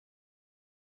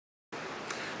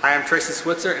Hi, I'm Tracy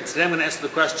Switzer, and today I'm going to answer the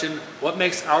question, what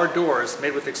makes our doors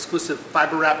made with exclusive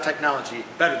FiberWrap technology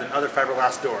better than other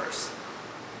fiberglass doors?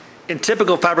 In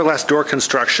typical fiberglass door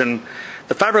construction,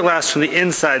 the fiberglass from the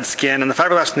inside skin and the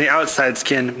fiberglass from the outside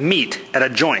skin meet at a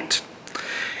joint.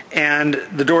 And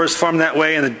the door is formed that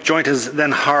way, and the joint is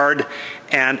then hard,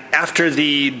 and after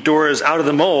the door is out of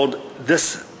the mold,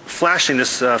 this flashing,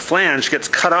 this flange gets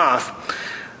cut off,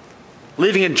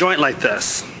 leaving a joint like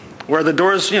this, where the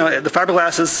doors, the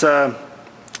fiberglass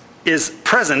is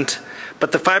present,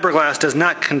 but the fiberglass does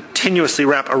not continuously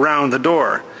wrap around the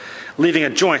door, leaving a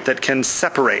joint that can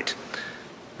separate.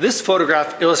 This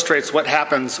photograph illustrates what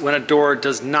happens when a door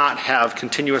does not have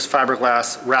continuous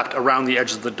fiberglass wrapped around the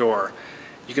edges of the door.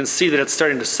 You can see that it's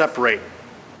starting to separate.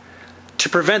 To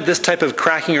prevent this type of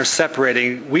cracking or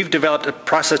separating, we've developed a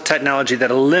process technology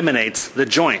that eliminates the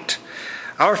joint.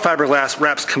 Our fiberglass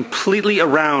wraps completely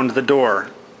around the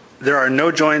door. There are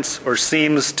no joints or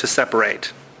seams to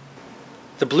separate.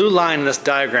 The blue line in this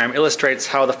diagram illustrates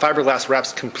how the fiberglass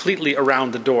wraps completely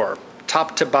around the door.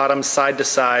 Top to bottom, side to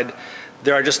side,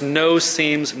 there are just no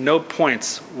seams, no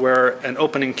points where an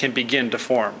opening can begin to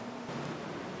form.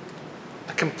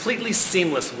 A completely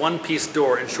seamless one-piece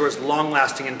door ensures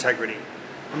long-lasting integrity.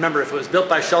 Remember, if it was built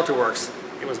by Shelterworks,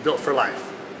 it was built for life.